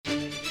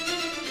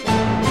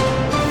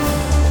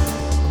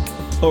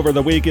Over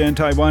the weekend,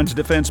 Taiwan's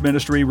defense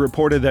ministry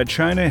reported that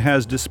China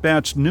has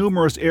dispatched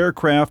numerous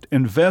aircraft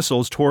and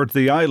vessels towards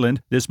the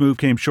island. This move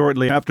came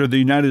shortly after the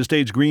United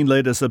States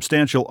greenlit a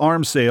substantial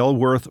arms sale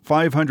worth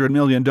 $500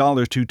 million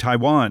to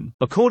Taiwan.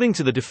 According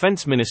to the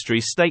defense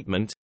ministry's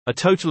statement, a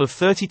total of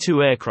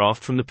 32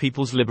 aircraft from the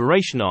People's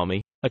Liberation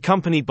Army,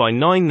 accompanied by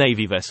 9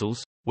 Navy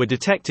vessels, were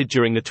detected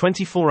during the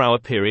 24-hour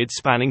period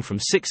spanning from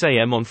 6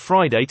 a.m. on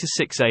Friday to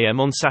 6 a.m.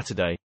 on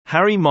Saturday.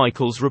 Harry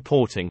Michaels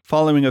reporting.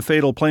 Following a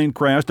fatal plane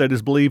crash that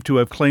is believed to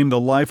have claimed the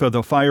life of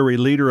the fiery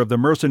leader of the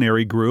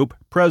mercenary group,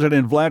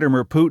 President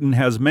Vladimir Putin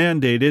has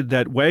mandated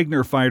that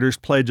Wagner fighters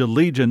pledge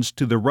allegiance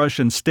to the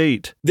Russian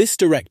state. This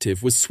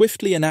directive was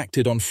swiftly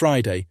enacted on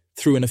Friday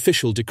through an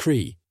official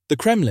decree. The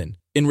Kremlin,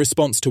 in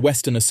response to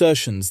Western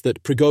assertions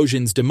that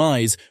Prigozhin's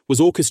demise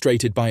was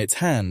orchestrated by its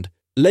hand,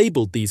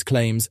 labeled these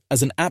claims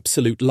as an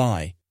absolute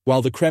lie,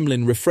 while the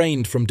Kremlin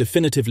refrained from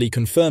definitively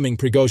confirming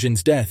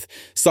Prigozhin's death,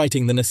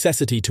 citing the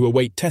necessity to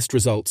await test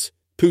results.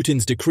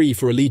 Putin's decree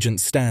for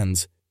allegiance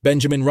stands.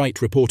 Benjamin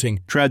Wright reporting.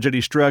 Tragedy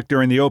struck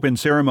during the open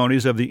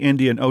ceremonies of the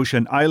Indian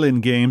Ocean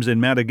Island Games in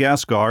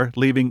Madagascar,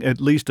 leaving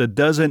at least a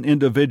dozen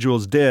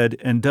individuals dead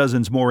and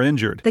dozens more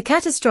injured. The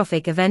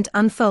catastrophic event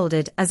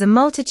unfolded as a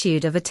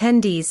multitude of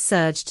attendees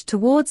surged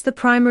towards the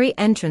primary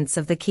entrance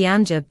of the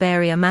Kianja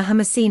Beria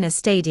Mahamasina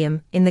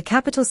Stadium in the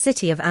capital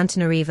city of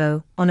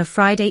Antananarivo on a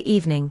Friday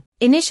evening.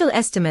 Initial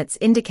estimates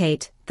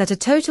indicate that a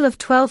total of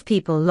 12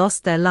 people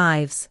lost their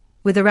lives,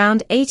 with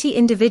around 80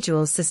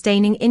 individuals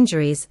sustaining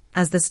injuries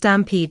as the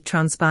stampede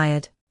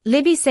transpired.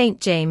 Libby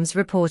St. James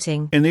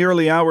reporting. In the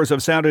early hours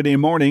of Saturday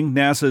morning,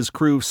 NASA's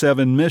Crew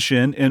 7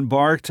 mission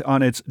embarked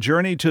on its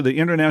journey to the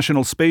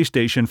International Space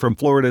Station from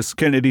Florida's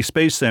Kennedy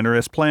Space Center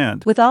as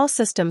planned. With all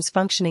systems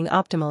functioning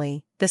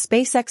optimally, the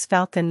SpaceX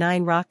Falcon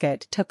 9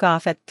 rocket took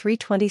off at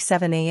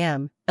 3:27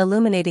 a.m.,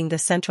 illuminating the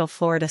central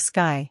Florida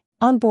sky.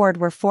 On board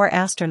were 4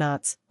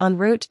 astronauts, en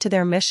route to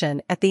their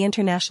mission at the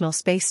International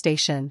Space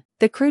Station.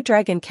 The Crew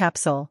Dragon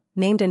capsule,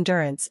 named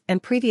Endurance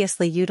and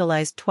previously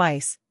utilized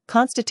twice,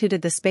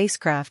 constituted the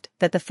spacecraft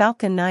that the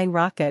Falcon 9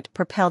 rocket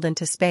propelled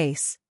into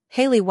space.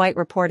 Haley White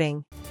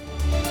reporting.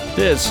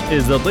 This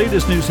is the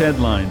latest news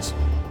headlines.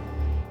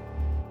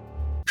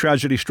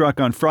 Tragedy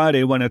struck on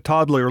Friday when a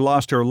toddler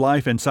lost her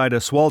life inside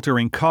a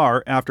sweltering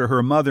car after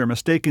her mother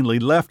mistakenly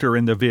left her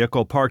in the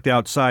vehicle parked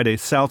outside a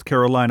South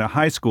Carolina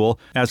high school,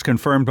 as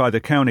confirmed by the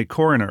county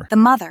coroner. The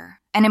mother,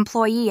 an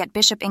employee at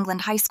Bishop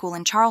England High School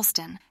in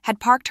Charleston,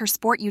 had parked her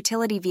sport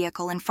utility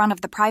vehicle in front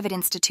of the private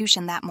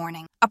institution that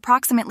morning.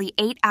 Approximately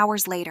 8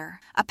 hours later,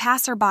 a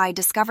passerby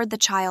discovered the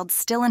child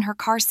still in her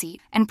car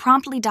seat and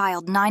promptly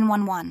dialed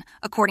 911,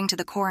 according to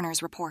the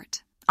coroner's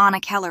report.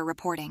 Anna Keller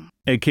reporting.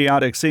 A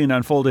chaotic scene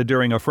unfolded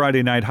during a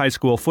Friday night high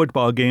school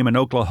football game in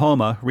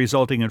Oklahoma,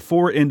 resulting in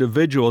 4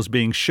 individuals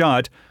being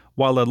shot,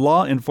 while a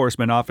law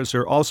enforcement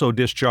officer also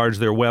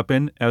discharged their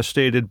weapon, as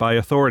stated by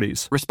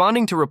authorities.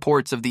 Responding to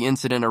reports of the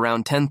incident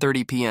around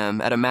 10:30 p.m.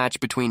 at a match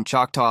between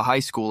Choctaw High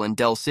School and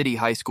Del City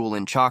High School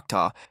in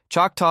Choctaw,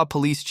 Choctaw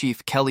Police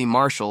Chief Kelly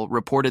Marshall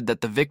reported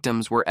that the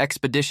victims were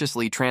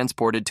expeditiously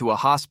transported to a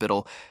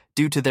hospital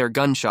due to their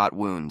gunshot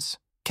wounds.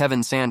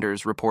 Kevin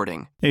Sanders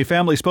reporting. A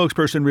family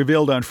spokesperson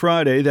revealed on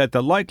Friday that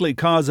the likely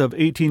cause of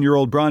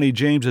 18-year-old Bronny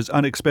James's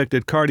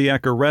unexpected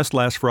cardiac arrest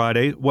last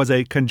Friday was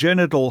a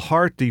congenital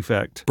heart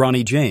defect.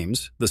 Bronny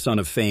James, the son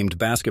of famed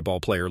basketball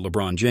player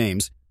LeBron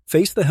James,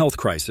 faced the health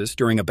crisis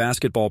during a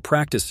basketball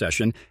practice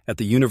session at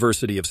the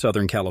University of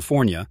Southern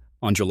California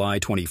on July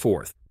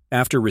 24th.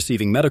 After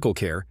receiving medical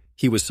care,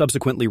 he was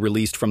subsequently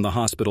released from the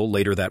hospital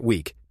later that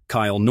week.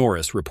 Kyle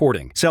Norris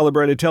reporting.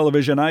 Celebrated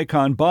television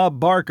icon Bob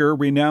Barker,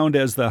 renowned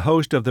as the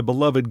host of the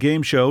beloved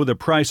game show The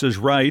Price is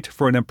Right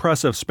for an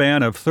impressive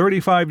span of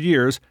 35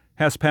 years,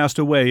 has passed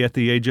away at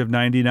the age of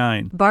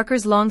 99.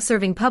 Barker's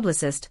long-serving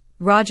publicist,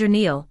 Roger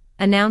Neal,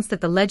 announced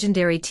that the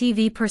legendary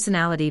TV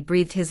personality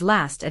breathed his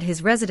last at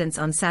his residence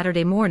on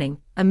Saturday morning,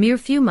 a mere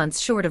few months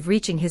short of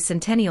reaching his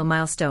centennial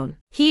milestone.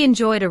 He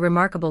enjoyed a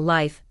remarkable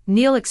life,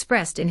 Neal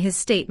expressed in his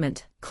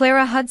statement.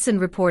 Clara Hudson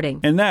reporting.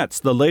 And that's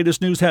the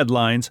latest news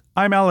headlines.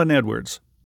 I'm Alan Edwards.